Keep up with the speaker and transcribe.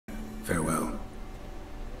Farewell.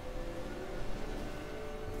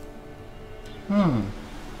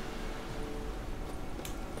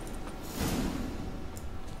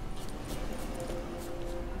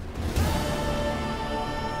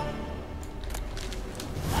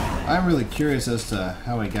 I'm really curious as to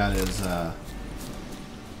how he got his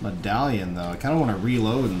medallion, though. I kind of want to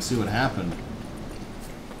reload and see what happened.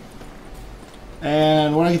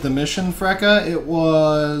 And when I get the mission, Freka, it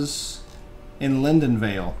was in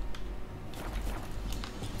Lindenvale.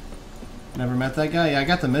 Never met that guy? Yeah, I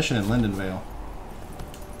got the mission in Lindenvale.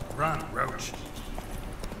 Run, Roach.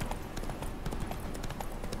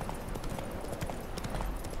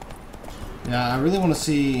 Yeah, I really want to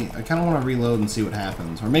see... I kind of want to reload and see what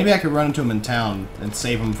happens. Or maybe I could run into him in town and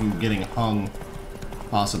save him from getting hung.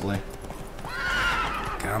 Possibly.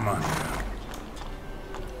 Come on now.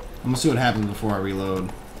 I'm gonna see what happens before I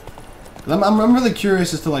reload. I'm really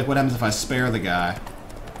curious as to like what happens if I spare the guy.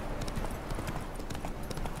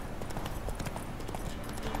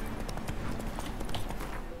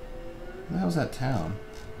 What the hell's that town?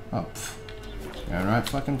 Oh, pfft. Going right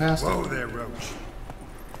fucking past it. Whoa there, Roach.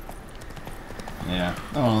 Yeah.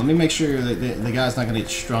 Oh, let me make sure that the guy's not gonna get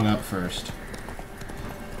strung up first.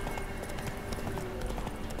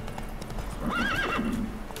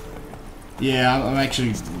 Yeah, I'm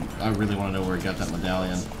actually... I really want to know where he got that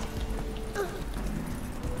medallion.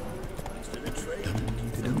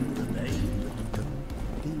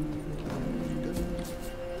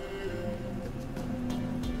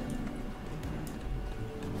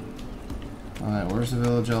 Alright, where's the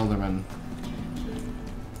village alderman?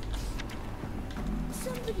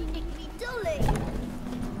 Somebody nicked me dolly.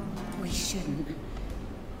 We shouldn't.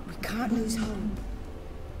 We can't lose hope.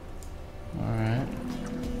 Alright.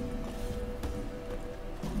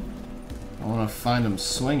 I want to find him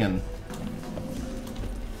swinging.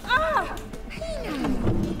 Ah! Pino!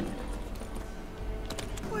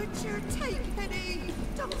 Witcher, take pity!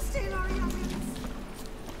 Don't steal our youngins!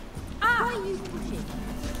 Ah! Why are you pushing?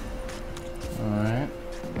 Alright.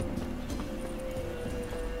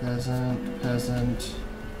 Peasant.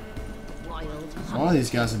 Wild. So one of these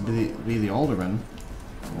guys would be the alderman.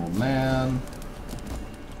 Old man.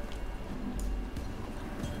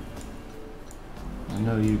 I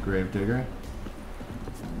know you, Gravedigger.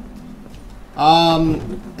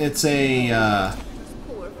 It's a,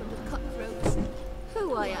 Poor from the cutthroats.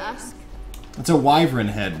 Who, I ask? it's a wyvern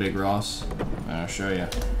head, Big Ross. I'll show you.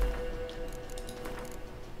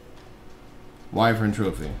 Wyvern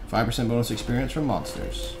trophy. 5% bonus experience from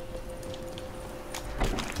monsters.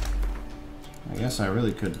 I guess I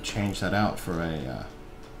really could change that out for a,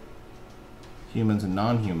 humans and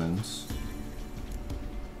non-humans.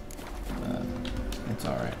 But it's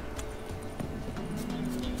alright.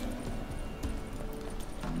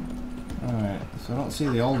 Alright, so I don't see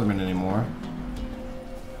the alderman anymore.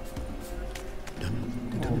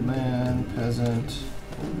 Old man, peasant,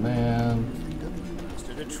 old man,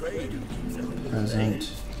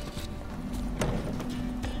 peasant.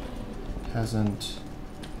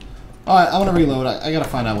 Alright, I want to reload. I gotta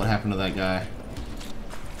find out what happened to that guy.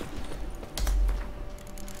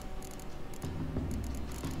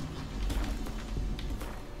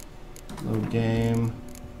 Load game.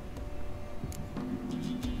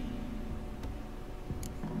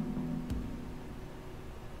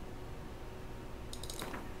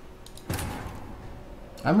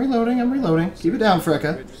 I'm reloading. Keep it down,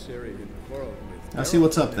 Freka. I see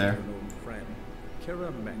what's up there.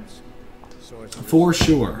 For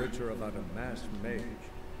sure. Witcher about a masked mage.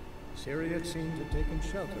 Syria seemed to have taken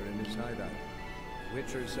shelter in his hideout.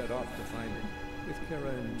 Witcher set off to find him, with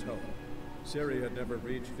Kara in tow. Syria never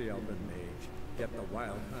reached the elven mage, yet the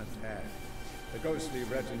wild hunt had. The ghostly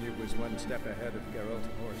retinue was one step ahead of Geralt,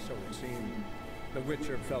 or so it seemed. The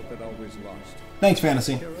Witcher felt it always lost. Thanks,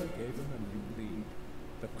 Fantasy. Kara gave him a new lead.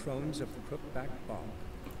 The crones of Crookback Bog.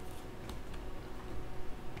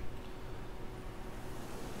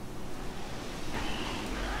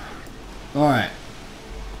 Alright.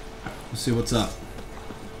 Let's see what's up.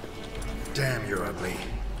 Damn, you're ugly.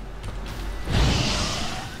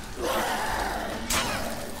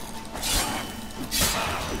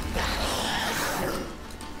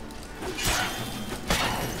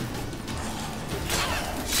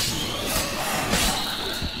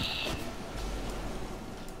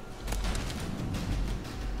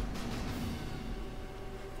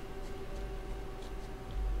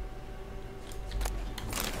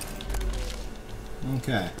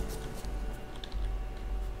 Okay.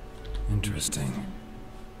 Interesting.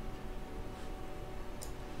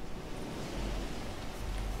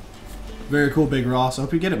 Very cool, Big Ross. I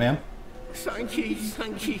hope you get it, man. Thank you.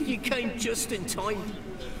 You came just in time.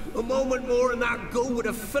 A moment more and that gull would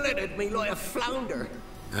have filleted me like a flounder.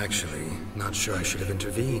 Actually, not sure I should have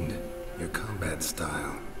intervened. Your combat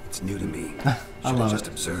style, it's new to me. I Should have love just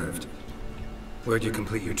it. observed. Where'd you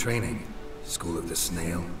complete your training? School of the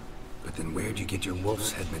Snail? But then where'd you get your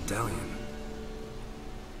wolf's head medallion?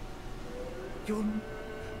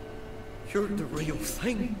 You're the real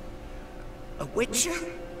thing. A witcher?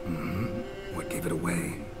 What gave it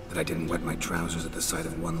away? That I didn't wet my trousers at the sight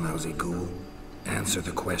of one lousy ghoul? Answer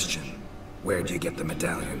the question. Where'd you get the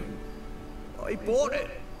medallion? I bought it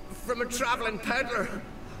from a traveling peddler.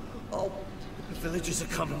 Oh, the villagers are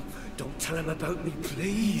coming. Don't tell him about me,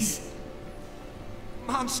 please.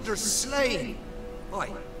 Monster slain! Oi,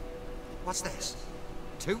 what's this?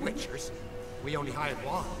 2 witchers? We only hired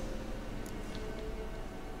one.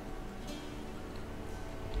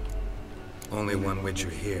 Only one witcher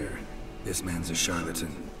here. This man's a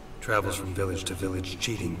charlatan. Travels from village to village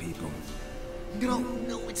cheating people. No,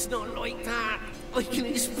 it's not like that. I can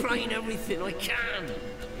explain everything I can.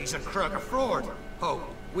 He's a crook, a fraud. Oh,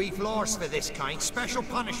 we've laws for this kind, special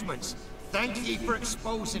punishments. Thank ye for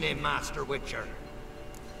exposing him, Master Witcher.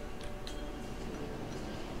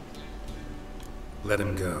 Let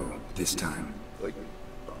him go, this time.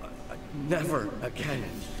 Never again.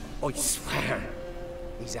 I swear.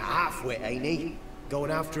 He's a half-wit, ain't he?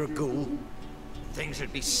 Going after a ghoul. Things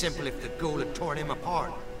would be simple if the ghoul had torn him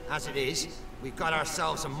apart. As it is, we've got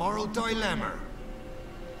ourselves a moral dilemma.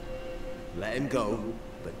 Let him go,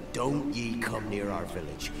 but don't ye come near our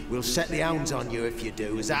village. We'll set the hounds on you if you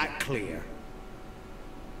do. Is that clear?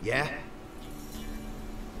 Yeah?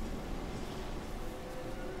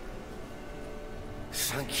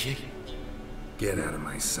 Thank you. Get out of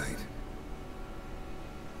my sight.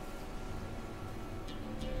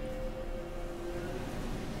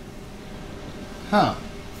 Huh.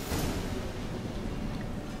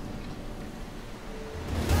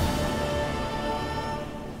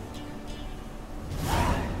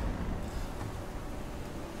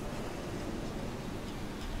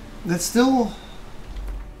 That's still... Alright,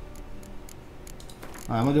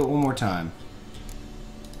 I'm gonna do it one more time.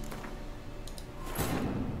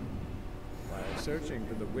 While searching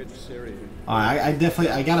for the witch Syria. Alright, I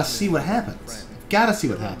definitely... I gotta see what happens. Gotta see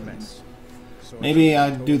what happens. Maybe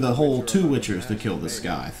I do the whole 2 witchers to kill this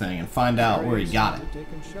guy thing and find out where he got it.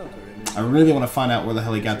 I really want to find out where the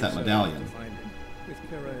hell he got that medallion. With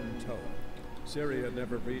Kara in tow, Syria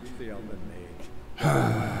never reached the Elven Mage.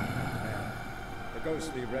 The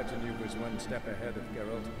ghostly retinue was one step ahead of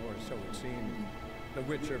Geralt, or so it seemed. The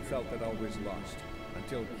Witcher felt that all was lost,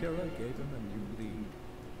 until Kira gave him a new lead.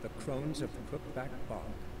 The Crones of Crookback Bog.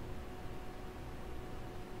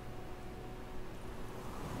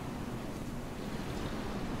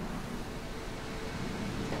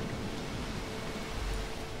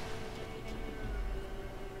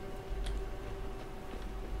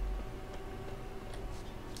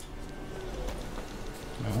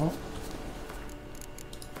 No.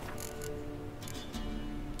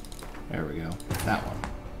 There we go. That one.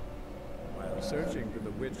 While searching for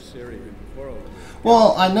the witch Syria quarreled with,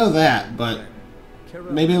 Well, I know that, but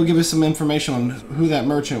maybe it'll give us some information on who that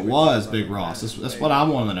merchant was, Big Ross. That's what I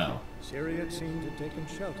want to know. Syria seemed to have taken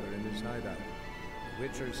shelter in his hideout. The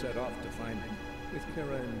Witcher set off to find him, with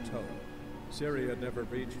Kira in tow. Syria never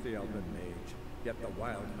reached the Elven Mage, yet the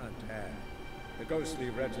Wild Hunt had. The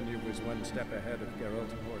ghostly retinue was one step ahead of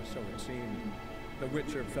Geralt, or so it seemed. The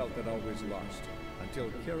Witcher felt that all was lost, until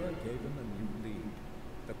Kira gave him a new lead.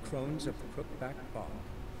 The Crones of Crookback Bog.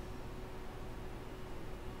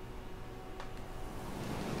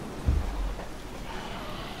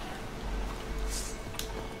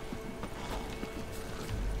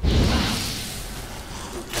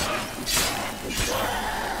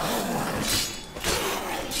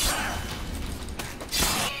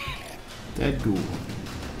 Dead ghoul.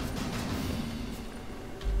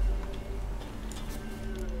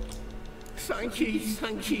 Thank you.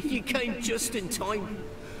 You came just in time.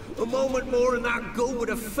 A moment more and that gull would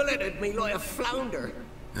have filleted me like a flounder.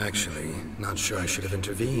 Actually, not sure I should have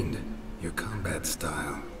intervened. Your combat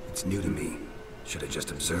style, it's new to me. Should have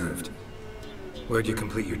just observed. Where'd you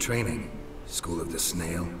complete your training? School of the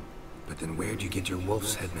Snail? But then where'd you get your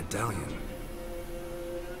wolf's head medallion?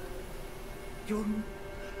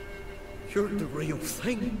 You're the real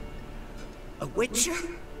thing. A witcher?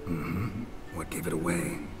 What gave it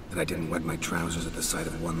away? That I didn't wet my trousers at the sight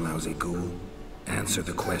of one lousy ghoul? Answer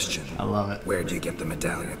the question. I love it. Where'd you get the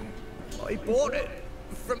medallion? I bought it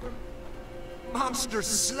from... Monster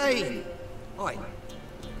slain! Oi,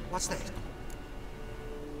 what's this?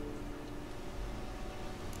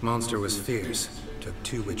 Monster was fierce. Took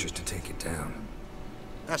 2 Witchers to take it down.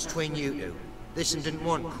 That's between you two. This one didn't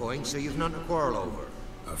want coin, so you've none to quarrel over.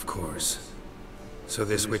 Of course. So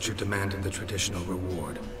this Witcher demanded the traditional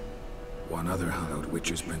reward. One other hallowed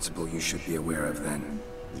Witcher's principle you should be aware of then.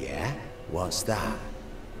 Yeah? What's that?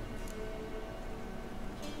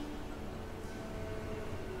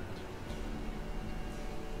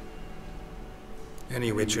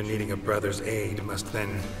 Any Witcher needing a brother's aid must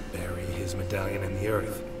then bury his medallion in the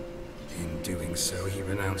earth. In doing so, he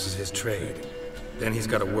renounces his trade. Then he's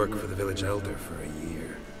got to work for the village elder for a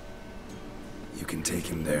year. You can take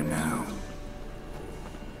him there now.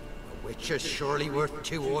 A Witcher's surely worth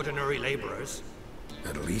 2 ordinary laborers.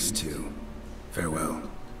 At least 2. Farewell.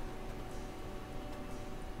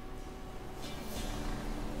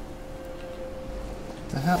 What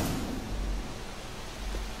the hell?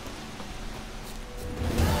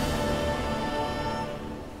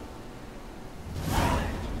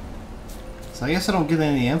 So I guess I don't get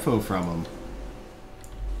any info from him.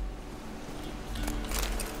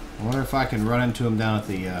 I wonder if I can run into him down at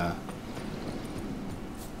the,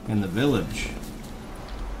 in the village.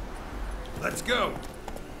 Let's go.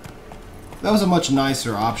 That was a much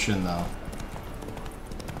nicer option, though.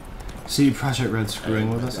 See Project Red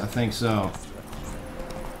screwing with us? I think so.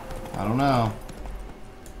 I don't know.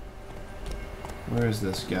 Where is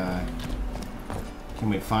this guy?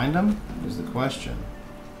 Can we find him? Is the question.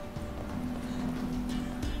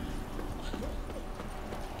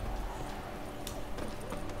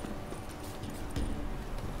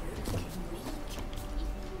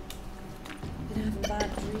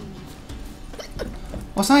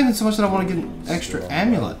 Well, it's not even so much that I want to get an extra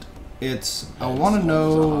amulet. It's, I want to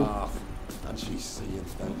know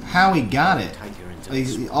how he got it.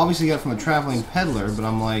 He obviously got it from a traveling peddler, but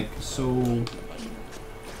I'm like, so...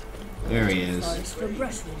 There he is. Do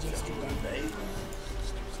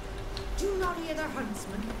you not hear the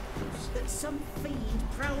huntsman? That some fiend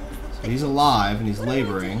prowls the So he's alive and he's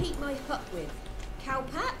laboring. What do I heat my hut with?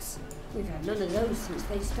 Cowpats? We've had none of those since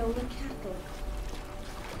they stole the cattle.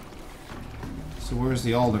 So where's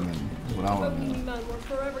the alderman? Is what I want to know. Man, we're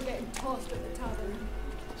forever getting tossed at the tavern.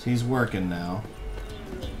 So he's working now.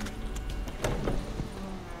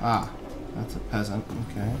 Ah, that's a peasant.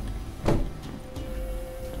 Okay.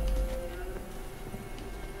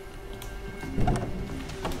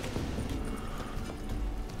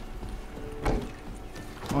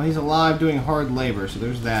 Well, he's alive doing hard labor, so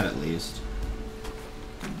there's that at least.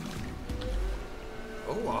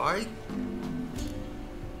 Oh, aye.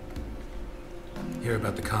 Hear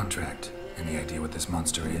about the contract. Any idea what this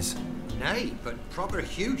monster is? Nay, but proper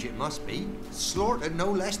huge it must be. Slaughtered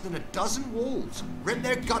no less than 12 wolves. Ripped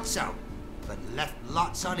their guts out, but left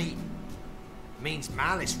lots uneaten. Means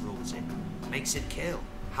malice rules it. Makes it kill.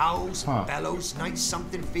 Howls, bellows, nights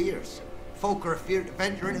something fierce. Folk are afeard to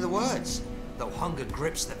venture into the woods, though hunger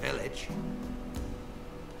grips the village.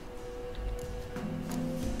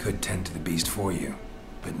 Could tend to the beast for you,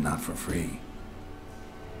 but not for free.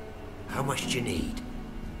 How much do you need?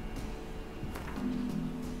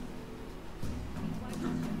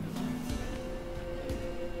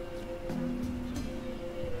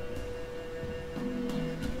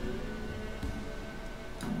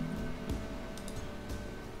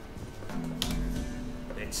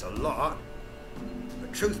 It's a lot.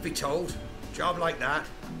 But truth be told, job like that,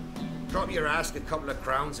 drop your ask a couple of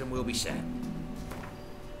crowns and we'll be set.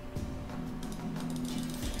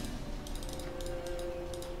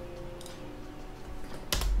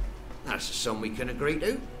 That's a sum we can agree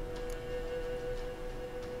to.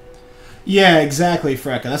 Yeah, exactly,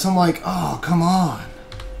 Frecka. That's I'm like, oh, come on.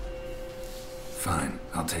 Fine,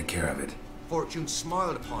 I'll take care of it. Fortune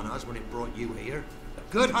smiled upon us when it brought you here.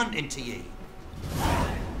 Good hunting to ye.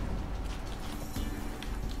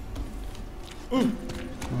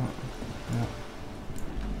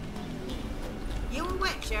 You a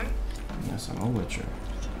Witcher? Yes, I'm a Witcher.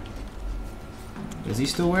 Is he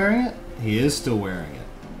still wearing it? He is still wearing it.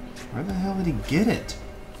 Where the hell did he get it?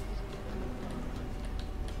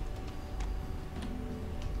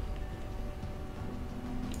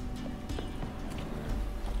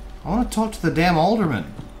 I want to talk to the damn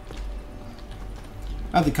alderman.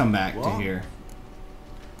 I have to come back to here.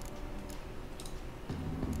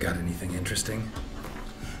 Got anything interesting?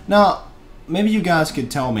 Now, maybe you guys could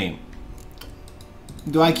tell me.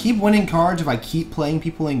 Do I keep winning cards if I keep playing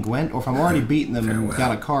people in Gwent? Or if I'm already beating them and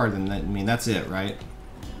got a card, then that, I mean, that's it, right?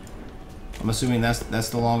 I'm assuming that's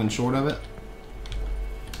the long and short of it.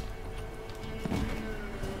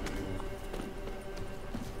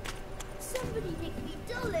 Somebody make me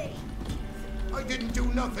dolly. I didn't do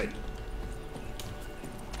nothing.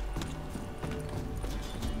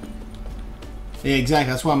 Yeah,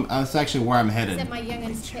 exactly. That's why that's actually where I'm headed. Said my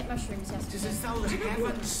young'uns hit mushrooms yesterday. It's as though the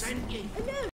heavens sent you. I know.